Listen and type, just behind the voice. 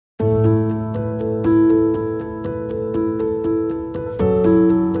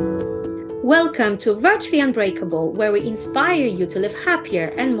Welcome to Virtually Unbreakable, where we inspire you to live happier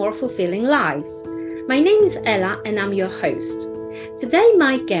and more fulfilling lives. My name is Ella and I'm your host. Today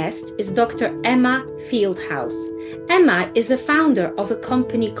my guest is Dr. Emma Fieldhouse. Emma is a founder of a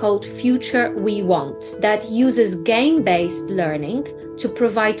company called Future We Want that uses game-based learning to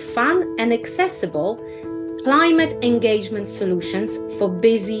provide fun and accessible climate engagement solutions for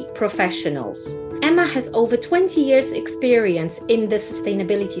busy professionals. Emma has over 20 years experience in the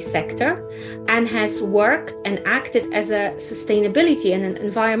sustainability sector and has worked and acted as a sustainability and an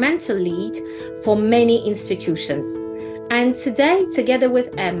environmental lead for many institutions. And today, together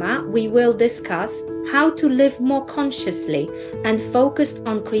with Emma, we will discuss how to live more consciously and focused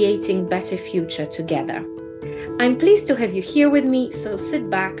on creating better future together. I'm pleased to have you here with me, so sit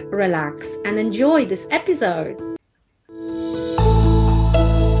back, relax, and enjoy this episode.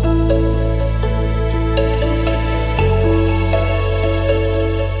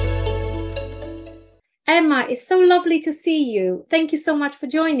 Emma, it's so lovely to see you. Thank you so much for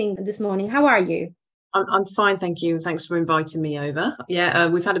joining this morning. How are you? I'm fine, thank you. Thanks for inviting me over.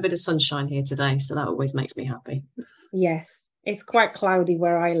 We've had a bit of sunshine here today, so that always makes me happy. Yes, it's quite cloudy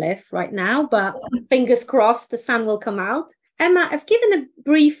where I live right now, but fingers crossed the sun will come out. Emma, I've given a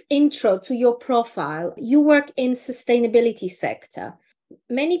brief intro to your profile. You work in sustainability sector.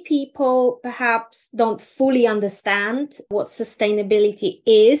 Many people perhaps don't fully understand what sustainability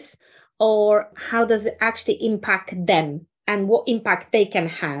is or how does it actually impact them and what impact they can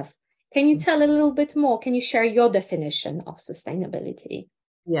have. Can you tell a little bit more? Can you share your definition of sustainability?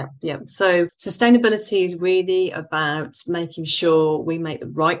 Yeah. So sustainability is really about making sure we make the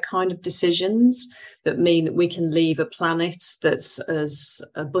right kind of decisions that mean that we can leave a planet that's as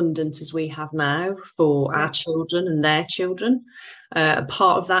abundant as we have now for our children and their children. A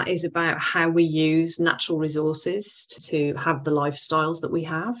part of that is about how we use natural resources to have the lifestyles that we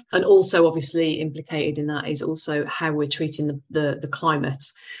have. And also obviously implicated in that is also how we're treating the climate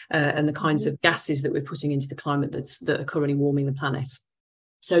and the kinds of gases that we're putting into the climate that are currently warming the planet.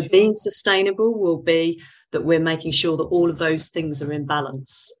 So being sustainable will be that we're making sure that all of those things are in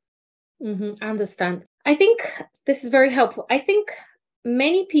balance. I understand. I think this is very helpful. I think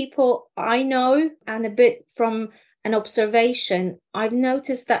many people I know, and a bit from an observation, I've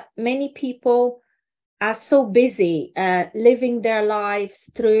noticed that many people are so busy living their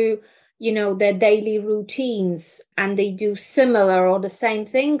lives through their daily routines, and they do similar or the same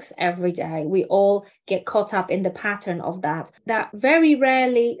things every day. We all get caught up in the pattern of that very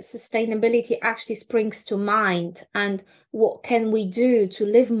rarely sustainability actually springs to mind. And what can we do to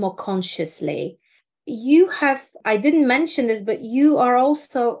live more consciously? I didn't mention this, but you are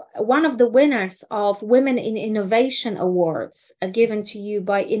also one of the winners of Women in Innovation Awards given to you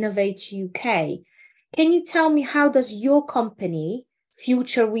by Innovate UK. Can you tell me how does your company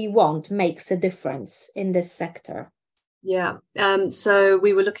Future We Want makes a difference in this sector? So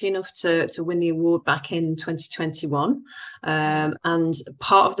we were lucky enough to win the award back in 2021. And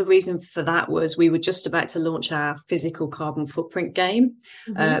part of the reason for that was we were just about to launch our physical carbon footprint game.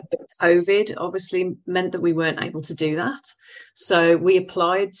 But COVID obviously meant that we weren't able to do that. So we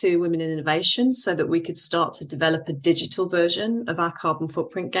applied to Women in Innovation so that we could start to develop a digital version of our carbon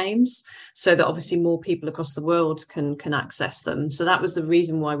footprint games so that obviously more people across the world can access them. So that was the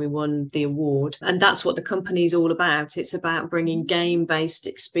reason why we won the award. And that's what the company is all about. It's about bringing game-based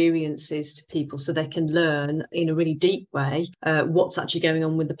experiences to people so they can learn in a really deep way what's actually going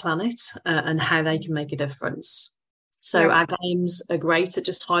on with the planet and how they can make a difference. So our games are great at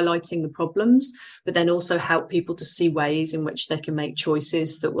just highlighting the problems, but then also help people to see ways in which they can make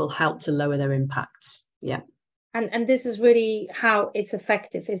choices that will help to lower their impacts. Yeah. And this is really how it's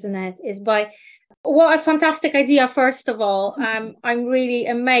effective, isn't it? Is by what a fantastic idea, first of all. I'm really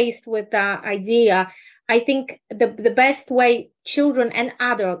amazed with that idea. I think the best way children and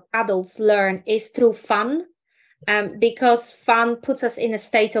adults learn is through fun. Because fun puts us in a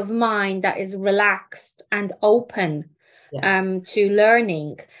state of mind that is relaxed and open to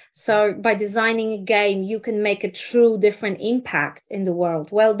learning. So by designing a game, you can make a true different impact in the world.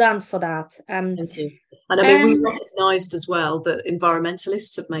 Well done for that. Thank you. And I mean, we recognised as well that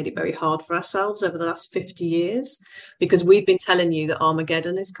environmentalists have made it very hard for ourselves over the last 50 years because we've been telling you that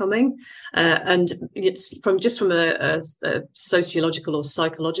Armageddon is coming. And it's from a sociological or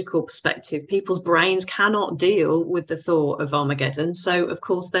psychological perspective, people's brains cannot deal with the thought of Armageddon. So, of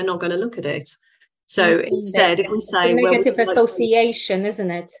course, they're not going to look at it. So instead, if we say, it's a negative association,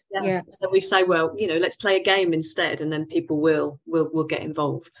 isn't it? Yeah. So we say, well, let's play a game instead, and then people will get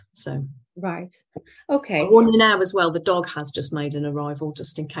involved. So right, okay. I warn you now as well. The dog has just made an arrival,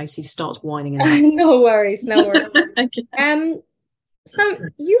 just in case he starts whining. No worries. Okay. So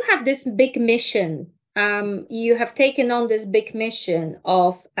you have this big mission. You have taken on this big mission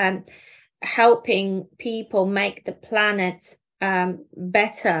of helping people make the planet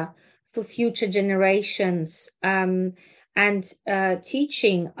better for future generations, and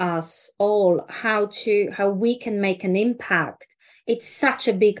teaching us all how we can make an impact. It's such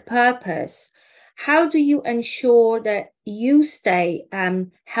a big purpose. How do you ensure that you stay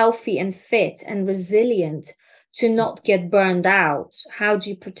healthy and fit and resilient to not get burned out? How do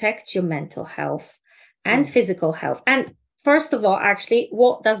you protect your mental health and physical health? And first of all, actually,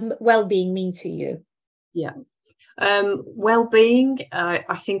 what does well-being mean to you? Yeah. Well-being,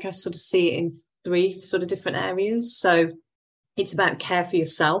 I think I sort of see it in three sort of different areas. So it's about care for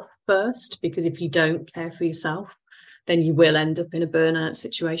yourself first, because if you don't care for yourself, then you will end up in a burnout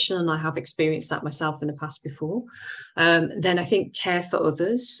situation. And I have experienced that myself in the past before. Then I think care for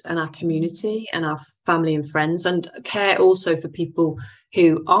others and our community and our family and friends, and care also for people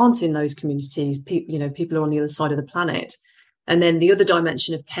who aren't in those communities, people who are on the other side of the planet. And then the other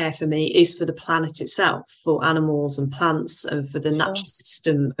dimension of care for me is for the planet itself, for animals and plants, and for the natural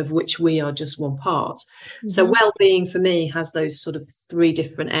system of which we are just one part. Mm-hmm. So well-being for me has those sort of three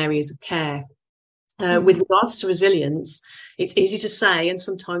different areas of care. With regards to resilience, it's easy to say, and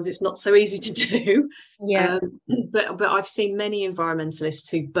sometimes it's not so easy to do. Yeah. But I've seen many environmentalists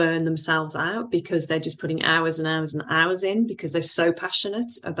who burn themselves out because they're just putting hours and hours and hours in because they're so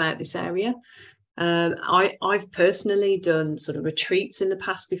passionate about this area. I've personally done sort of retreats in the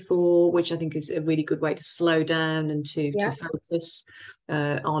past before, which I think is a really good way to slow down and to focus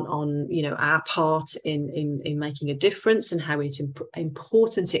on our part in making a difference and how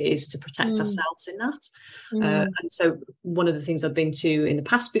important it is to protect ourselves in that. And so one of the things I've been to in the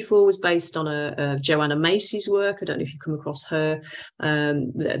past before was based on a Joanna Macy's work. I don't know if you've come across her,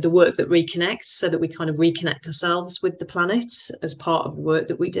 the work that reconnects, so that we kind of reconnect ourselves with the planet as part of the work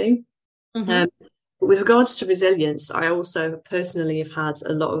that we do. But with regards to resilience, I also personally have had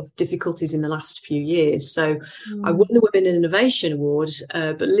a lot of difficulties in the last few years. So I won the Women in Innovation Award,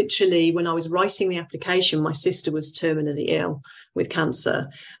 but literally when I was writing the application, my sister was terminally ill with cancer.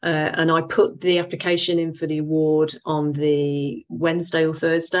 And I put the application in for the award on the Wednesday or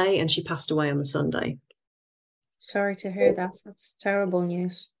Thursday, and she passed away on the Sunday. Sorry to hear that. That's terrible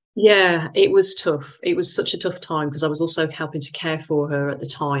news. Yeah, it was tough. It was such a tough time because I was also helping to care for her at the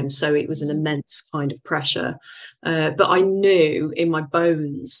time. So it was an immense kind of pressure. But I knew in my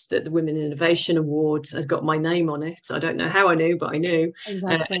bones that the Women in Innovation Award had got my name on it. I don't know how I knew, but I knew.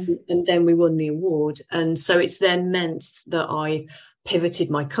 Exactly. And then we won the award. And so it's then meant that I pivoted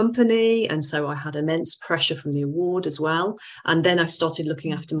my company, and so I had immense pressure from the award as well. And then I started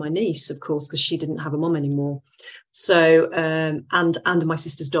looking after my niece, of course, because she didn't have a mum anymore. So and my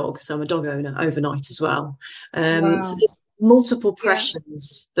sister's dog, so I'm a dog owner overnight as well. Wow. So there's multiple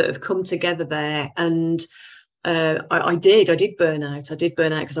pressures that have come together there, and I did burn out. I did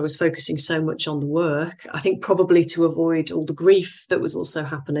burn out because I was focusing so much on the work. I think probably to avoid all the grief that was also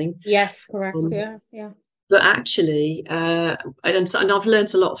happening. Yes, correct. Yeah. But actually, and I've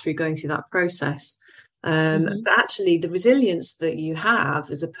learned a lot through going through that process. But actually, the resilience that you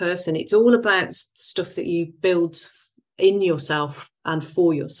have as a person, it's all about stuff that you build in yourself and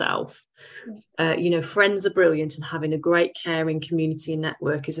for yourself. Friends are brilliant, and having a great caring community and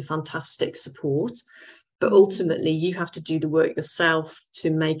network is a fantastic support. But ultimately, you have to do the work yourself to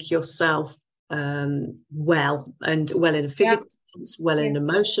make yourself well, and well in a physical sense, well in an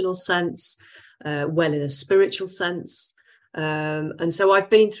emotional sense, well in a spiritual sense. And so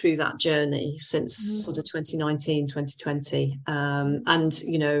I've been through that journey since sort of 2019, 2020. And,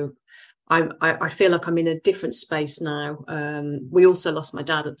 I feel like I'm in a different space now. We also lost my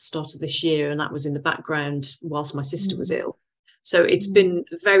dad at the start of this year, and that was in the background whilst my sister was ill. So it's been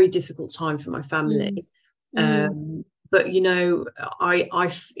a very difficult time for my family. But,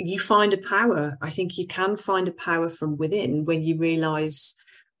 you find a power. I think you can find a power from within when you realise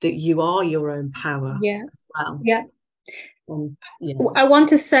that you are your own power. Yeah. As well. Yeah. What I want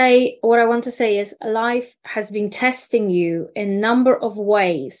to say is life has been testing you in a number of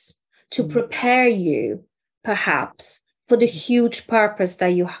ways to prepare you, perhaps, for the huge purpose that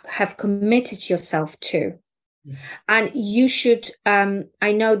you have committed yourself to. And you should,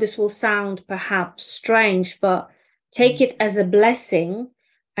 I know this will sound perhaps strange, but take it as a blessing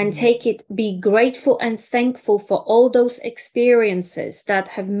and be grateful and thankful for all those experiences that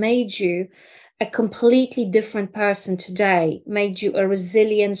have made you a completely different person today, made you a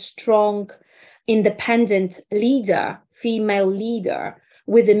resilient, strong, independent leader, female leader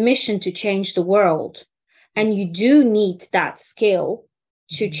with a mission to change the world. And you do need that skill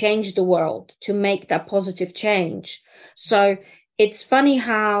to change the world, to make that positive change. So it's funny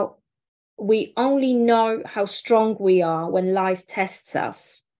how we only know how strong we are when life tests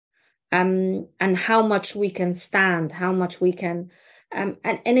us, and how much we can stand, how much we can,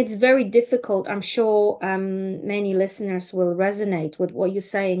 and it's very difficult. I'm sure many listeners will resonate with what you're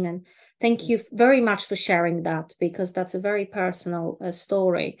saying, and thank you very much for sharing that, because that's a very personal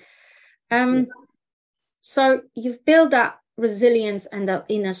story. So you've built that resilience and that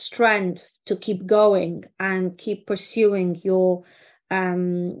inner strength to keep going and keep pursuing your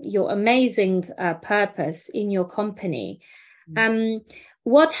amazing purpose in your company.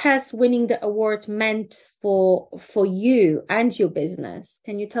 What has winning the award meant for you and your business?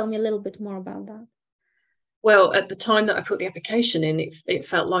 Can you tell me a little bit more about that? Well, at the time that I put the application in, it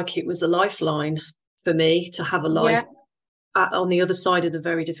felt like it was a lifeline for me to have a life on the other side of the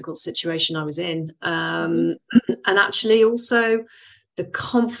very difficult situation I was in. And actually also the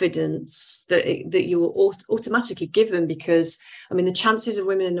confidence that you were automatically given, because I mean the chances of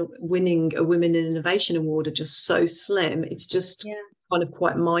women winning a Women in Innovation Award are just so slim. It's just kind of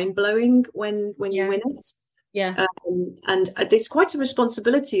quite mind-blowing when you win it. And it's quite a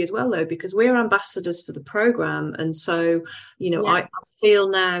responsibility as well, though, because we're ambassadors for the program, and so I feel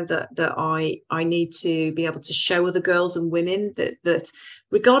now that I need to be able to show other girls and women that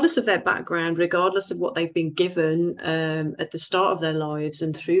regardless of their background, regardless of what they've been given at the start of their lives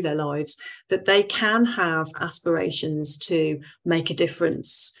and through their lives, that they can have aspirations to make a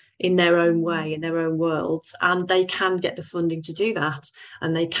difference in their own way, in their own worlds, and they can get the funding to do that,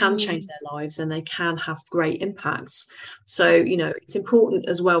 and they can change their lives, and they can have great impacts. So it's important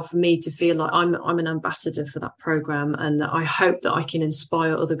as well for me to feel like I'm an ambassador for that program, and I hope that I can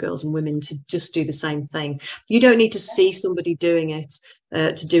inspire other girls and women to just do the same thing. You don't need to see somebody doing it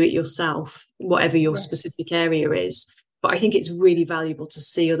to do it yourself, whatever your specific area is. But I think it's really valuable to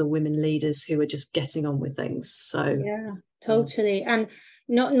see other women leaders who are just getting on with things. So totally. And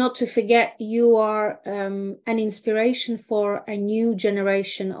not to forget, you are an inspiration for a new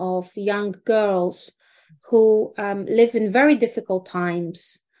generation of young girls who live in very difficult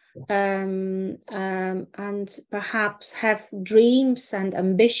times, and perhaps have dreams and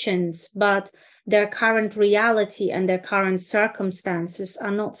ambitions, but their current reality and their current circumstances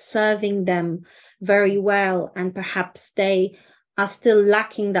are not serving them very well, and perhaps they are still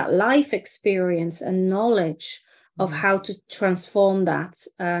lacking that life experience and knowledge of how to transform that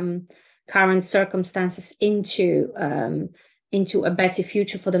current circumstances into a better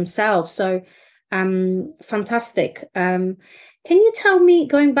future for themselves. So fantastic. Can you tell me,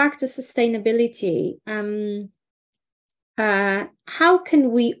 going back to sustainability, how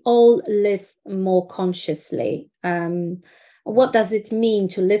can we all live more consciously? What does it mean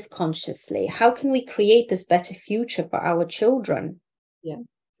to live consciously? How can we create this better future for our children?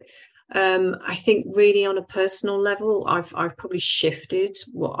 I think really on a personal level, I've probably shifted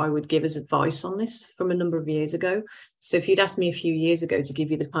what I would give as advice on this from a number of years ago. So if you'd asked me a few years ago to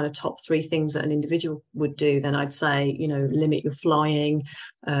give you the kind of top 3 things that an individual would do, then I'd say, limit your flying,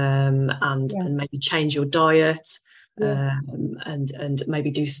 and maybe change your diet. And maybe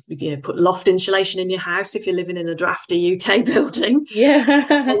do put loft insulation in your house if you're living in a drafty UK building.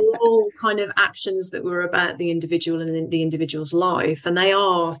 All kind of actions that were about the individual and the individual's life, and they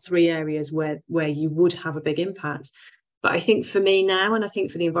are 3 areas where you would have a big impact. But I think for me now, and I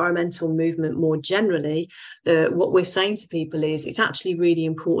think for the environmental movement more generally, what we're saying to people is it's actually really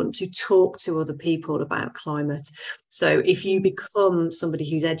important to talk to other people about climate. So if you become somebody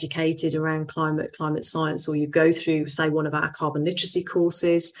who's educated around climate science, or you go through, say, one of our carbon literacy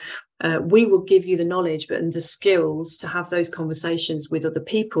courses, we will give you the knowledge and the skills to have those conversations with other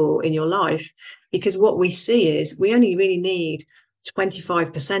people in your life. Because what we see is we only really need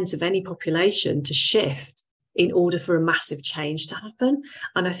 25% of any population to shift in order for a massive change to happen.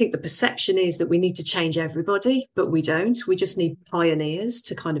 And I think the perception is that we need to change everybody, but we don't. We just need pioneers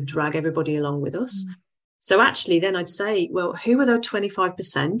to kind of drag everybody along with us. So actually then I'd say, well, who are the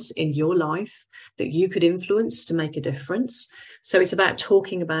 25% in your life that you could influence to make a difference? So it's about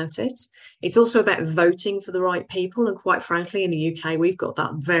talking about it. It's also about voting for the right people. And quite frankly, in the UK, we've got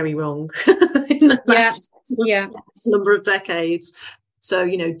that very wrong in the last number of decades. So,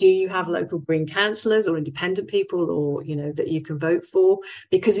 do you have local green councillors or independent people, or, that you can vote for?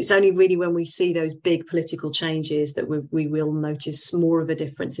 Because it's only really when we see those big political changes that we will notice more of a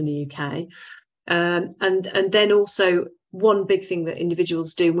difference in the UK. And then also one big thing that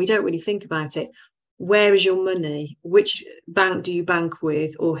individuals do, and we don't really think about it, where is your money? Which bank do you bank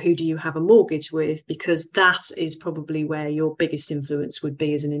with, or who do you have a mortgage with? Because that is probably where your biggest influence would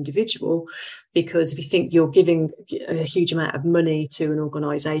be as an individual. Because if you think you're giving a huge amount of money to an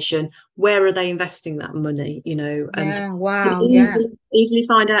organisation, where are they investing that money? You know, and you can easily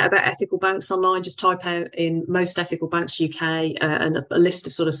find out about ethical banks online. Just type out in most ethical banks UK, and a list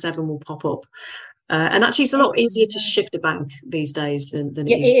of sort of 7 will pop up. And actually, it's a lot easier to shift a bank these days than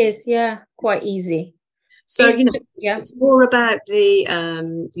it used to. It is, yeah, quite easy. So, you know, it's more about the,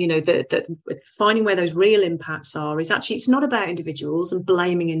 you know, the finding where those real impacts are. Is actually, it's not about individuals and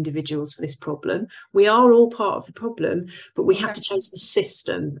blaming individuals for this problem. We are all part of the problem, but we have to change the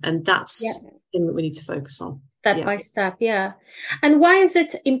system. And that's the thing that we need to focus on. Step by step, yeah. And why is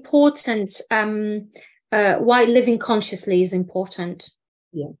it important? Why living consciously is important,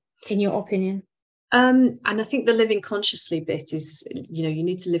 in your opinion? And I think the living consciously bit is, you know, you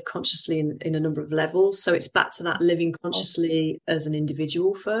need to live consciously in a number of levels. So it's back to that living consciously as an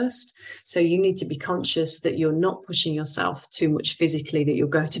individual first. So you need to be conscious that you're not pushing yourself too much physically, that you're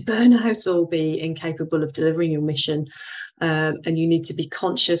going to burn out or be incapable of delivering your mission. And you need to be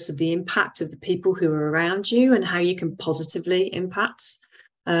conscious of the impact of the people who are around you and how you can positively impact.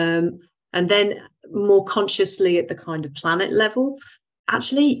 And then more consciously at the kind of planet level.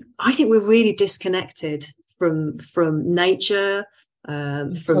 Actually, I think we're really disconnected from nature,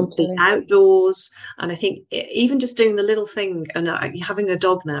 from the outdoors. And I think even just doing the little thing, and having a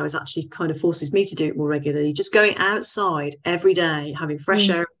dog now is actually kind of forces me to do it more regularly. Just going outside every day, having fresh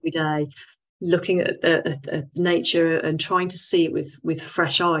air every day, looking at nature and trying to see it with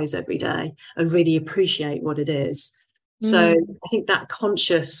fresh eyes every day and really appreciate what it is. So I think that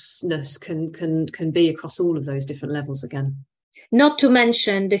consciousness can be across all of those different levels again. Not to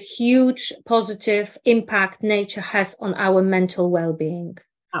mention the huge positive impact nature has on our mental well-being.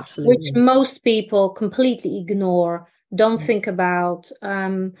 Absolutely. Which most people completely ignore, don't think about,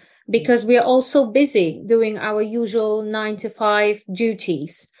 because we are all so busy doing our usual 9-to-5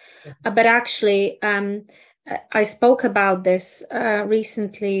 duties. But actually, I spoke about this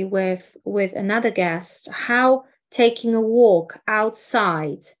recently with another guest, how taking a walk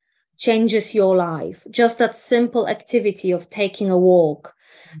outside changes your life. Just that simple activity of taking a walk,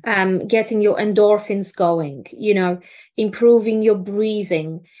 getting your endorphins going, you know, improving your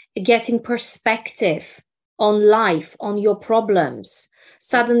breathing, getting perspective on life, on your problems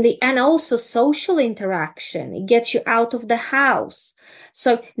suddenly, and also social interaction. It gets you out of the house.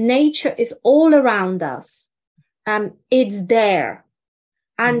 So nature is all around us. It's there.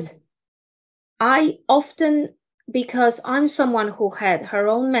 And I often, because I'm someone who had her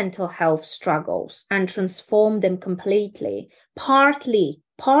own mental health struggles and transformed them completely, partly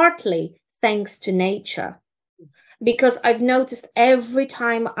thanks to nature. Because I've noticed every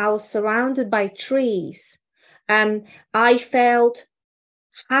time I was surrounded by trees, I felt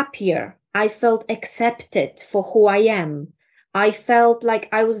happier. I felt accepted for who I am. I felt like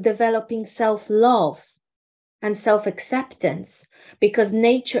I was developing self-love and self-acceptance because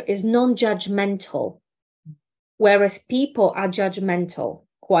nature is non-judgmental. Whereas people are judgmental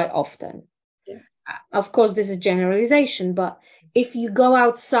quite often. Of course, this is generalization, but if you go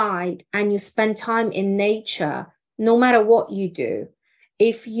outside and you spend time in nature, no matter what you do,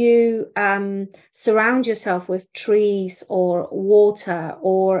 if you surround yourself with trees or water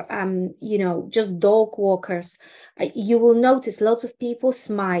or, you know, just dog walkers, you will notice lots of people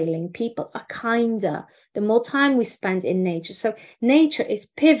smiling. People are kinder the more time we spend in nature. So nature is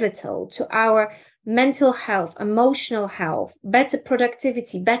pivotal to our mental health, emotional health, better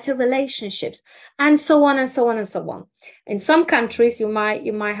productivity, better relationships, and so on and so on and so on. In some countries, you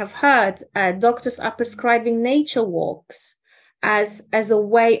might have heard, doctors are prescribing nature walks as a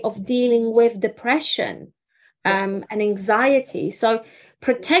way of dealing with depression and anxiety. So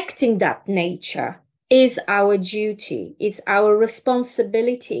protecting that nature is our duty. It's our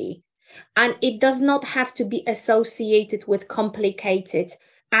responsibility. And it does not have to be associated with complicated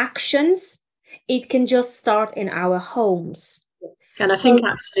actions. It can just start in our homes. And I think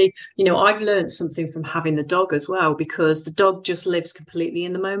actually, you know, I've learned something from having the dog as well, because the dog just lives completely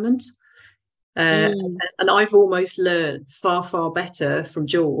in the moment. And I've almost learned far better from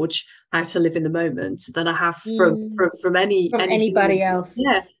George how to live in the moment than I have from anybody else.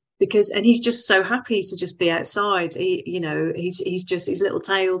 Yeah, because he's just so happy to just be outside. He, you know, he's just his little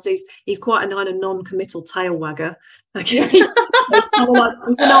tails. He's quite a kind of non-committal tail wagger. Okay, so kind of like,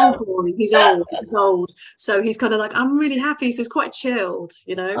 he's an old boy. He's old. So he's kind of like, I'm really happy. So he's quite chilled,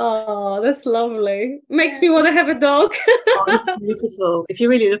 you know. Oh, that's lovely. Makes me want to have a dog. Oh, it's beautiful. If you're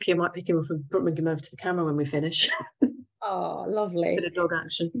really lucky, I might pick him up and bring him over to the camera when we finish. Oh, lovely. Bit of dog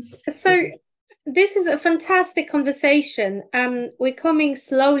action. So this is a fantastic conversation. We're coming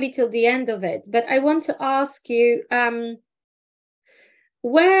slowly till the end of it, but I want to ask you,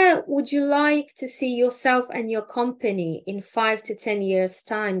 where would you like to see yourself and your company in 5 to 10 years'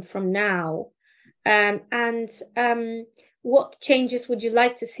 time from now? And what changes would you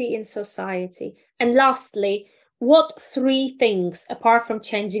like to see in society? And lastly, what 3 things, apart from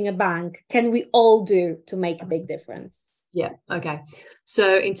changing a bank, can we all do to make a big difference? Yeah. Okay.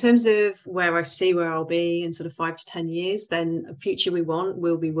 So in terms of where I'll be in sort of 5 to 10 years, then future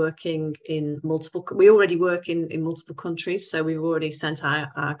we'll be working in we already work in multiple countries. So we've already sent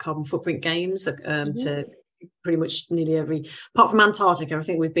our carbon footprint games to pretty much nearly apart from Antarctica. I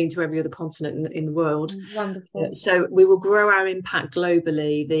think we've been to every other continent in the world. Wonderful. So we will grow our impact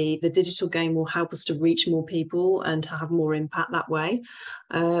globally. The digital game will help us to reach more people and to have more impact that way.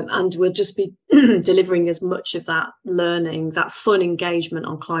 And we'll just be delivering as much of that learning, that fun engagement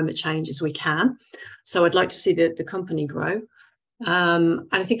on climate change as we can. So I'd like to see the company grow. And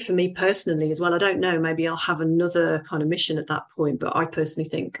I think for me personally as well, I don't know, maybe I'll have another kind of mission at that point, but I personally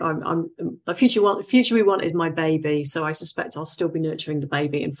think future we want is my baby. So I suspect I'll still be nurturing the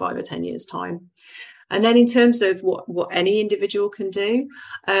baby in 5 or 10 years time. And then in terms of what any individual can do,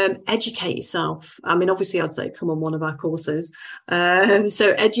 educate yourself. I mean, obviously, I'd say come on one of our courses.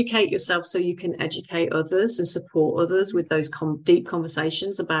 So educate yourself so you can educate others and support others with those deep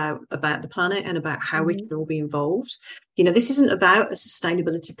conversations about the planet and about how we can all be involved. You know, this isn't about a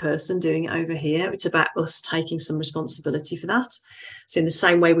sustainability person doing it over here. It's about us taking some responsibility for that. So in the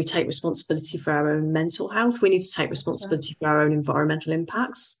same way we take responsibility for our own mental health, we need to take responsibility for our own environmental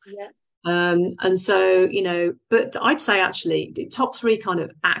impacts. Yeah. And so, you know, but I'd say actually the top 3 kind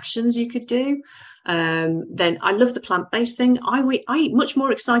of actions you could do. Then I love the plant-based thing. I eat much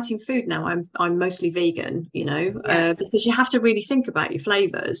more exciting food now. I'm mostly vegan, you know, because you have to really think about your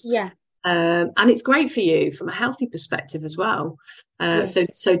flavors. Yeah. And it's great for you from a healthy perspective as well.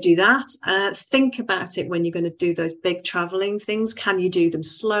 So do that. Think about it when you're going to do those big traveling things. Can you do them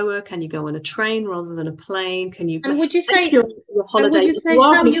slower? Can you go on a train rather than a plane? Can you? And would you say your holiday?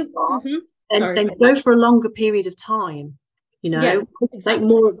 Then go for a longer period of time. You know, make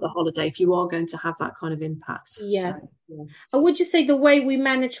more of the holiday if you are going to have that kind of impact. Yeah. And would you say the way we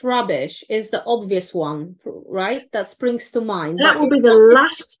manage rubbish is the obvious one, right? That springs to mind. That will be the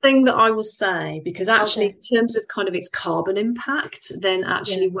last thing that I will say, because actually in terms of kind of its carbon impact, then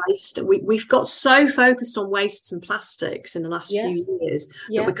actually waste, we've got so focused on wastes and plastics in the last few years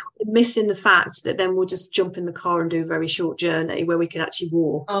that we're kind of missing the fact that then we'll just jump in the car and do a very short journey where we could actually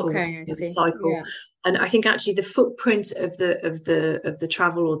walk or cycle. Yeah. And I think actually the footprint of the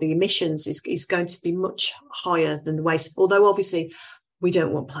travel or the emissions is going to be much higher than the waste. Although obviously we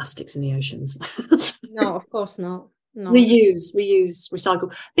don't want plastics in the oceans. No, of course not. No. We use,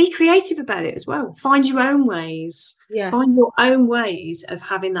 recycle. Be creative about it as well. Find your own ways. Yeah. Find your own ways of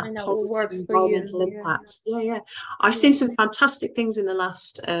having that positive environmental impact. Yeah. I've seen some fantastic things in the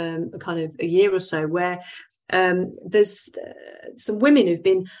last kind of a year or so where there's some women who've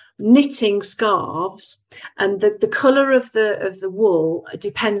been knitting scarves, and the colour of the wool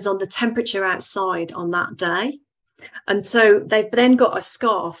depends on the temperature outside on that day. And so they've then got a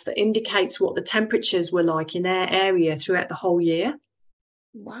scarf that indicates what the temperatures were like in their area throughout the whole year.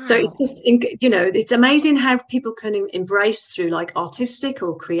 Wow. So it's just, you know, it's amazing how people can embrace through like artistic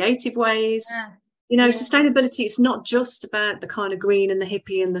or creative ways. Yeah. You know, sustainability, it's not just about the kind of green and the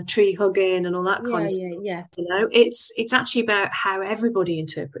hippie and the tree hugging and all that kind of stuff. Yeah. You know, it's actually about how everybody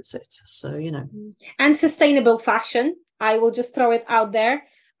interprets it. So, you know. And sustainable fashion, I will just throw it out there.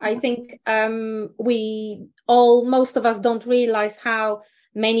 I think most of us don't realize how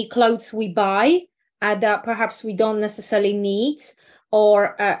many clothes we buy that perhaps we don't necessarily need,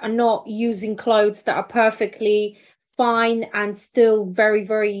 or are not using clothes that are perfectly fine and still very,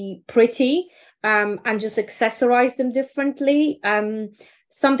 very pretty. And just accessorize them differently.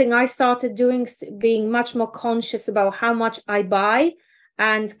 Something I started doing, being much more conscious about how much I buy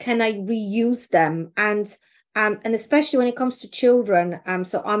and can I reuse them. And especially when it comes to children.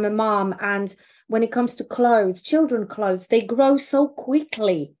 So I'm a mom, and when it comes to clothes, children clothes, they grow so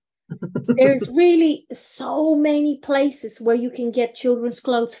quickly. There's really so many places where you can get children's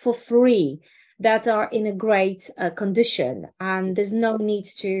clothes for free that are in a great condition, and there's no need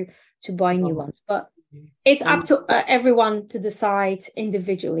to buy new ones, but it's up to everyone to decide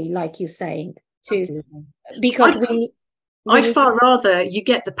individually, like you're saying, because I'd far rather you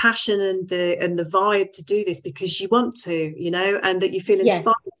get the passion and the vibe to do this because you want to, you know, and that you feel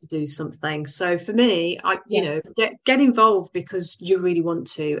inspired to do something. So for me, you know, get involved because you really want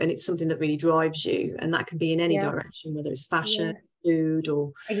to, and it's something that really drives you, and that can be in any direction, whether it's fashion, food,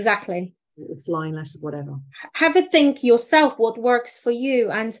 or flying less, or whatever. Have a think yourself what works for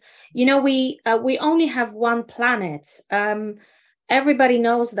you. And we only have one planet. Everybody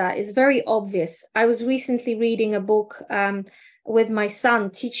knows that. It's very obvious. I was recently reading a book with my son,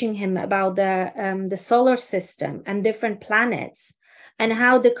 teaching him about the solar system and different planets, and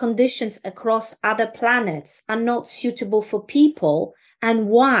how the conditions across other planets are not suitable for people, and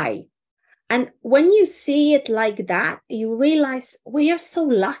why. And when you see it like that, you realize we are so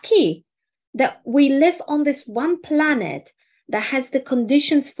lucky that we live on this one planet that has the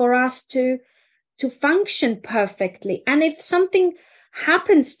conditions for us to function perfectly. And if something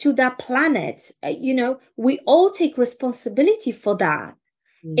happens to that planet, we all take responsibility for that.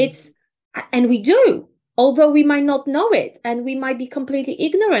 And we do, although we might not know it and we might be completely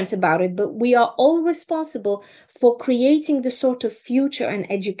ignorant about it, but we are all responsible for creating the sort of future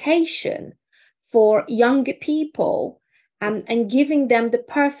and education for younger people, and giving them the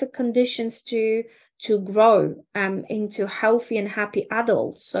perfect conditions to grow into healthy and happy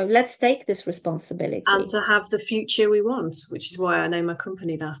adults. So let's take this responsibility. And to have the future we want, which is why I name my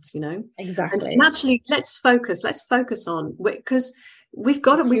company that, Exactly. And actually, let's focus on, because we've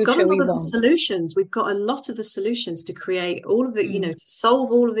got a lot of the solutions. We've got a lot of the solutions to create all of the, to solve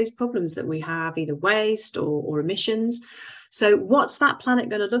all of these problems that we have, either waste or emissions. So what's that planet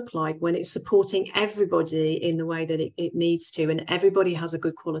going to look like when it's supporting everybody in the way that it needs to, and everybody has a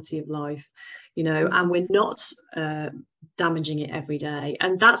good quality of life, and we're not damaging it every day?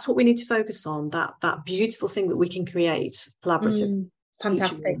 And that's what we need to focus on, that beautiful thing that we can create, collaborative.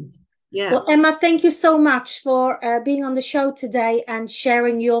 Fantastic. Yeah. Well, Emma, thank you so much for being on the show today and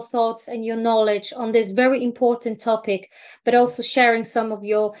sharing your thoughts and your knowledge on this very important topic, but also sharing some of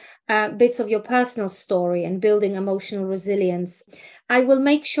your bits of your personal story and building emotional resilience. I will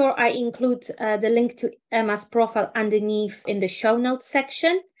make sure I include the link to Emma's profile underneath in the show notes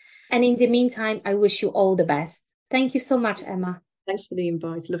section. And in the meantime, I wish you all the best. Thank you so much, Emma. Thanks for the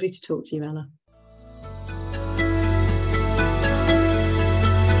invite. Lovely to talk to you, Ella.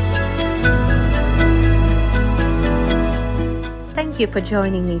 Thank you for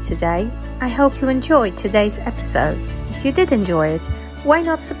joining me today. I hope you enjoyed today's episode. If you did enjoy it, why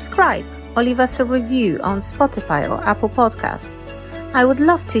not subscribe or leave us a review on Spotify or Apple Podcast? I would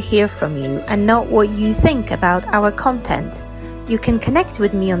love to hear from you and know what you think about our content. You can connect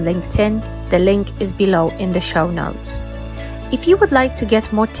with me on LinkedIn. The link is below in the show notes. If you would like to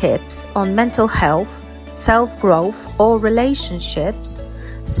get more tips on mental health, self-growth, or relationships,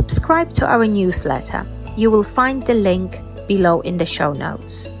 subscribe to our newsletter. You will find the link below in the show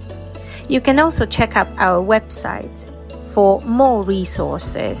notes. You can also check out our website for more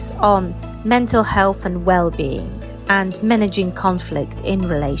resources on mental health and well-being and managing conflict in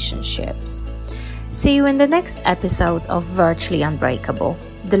relationships. See you in the next episode of Virtually Unbreakable,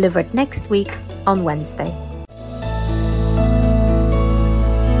 delivered next week on Wednesday.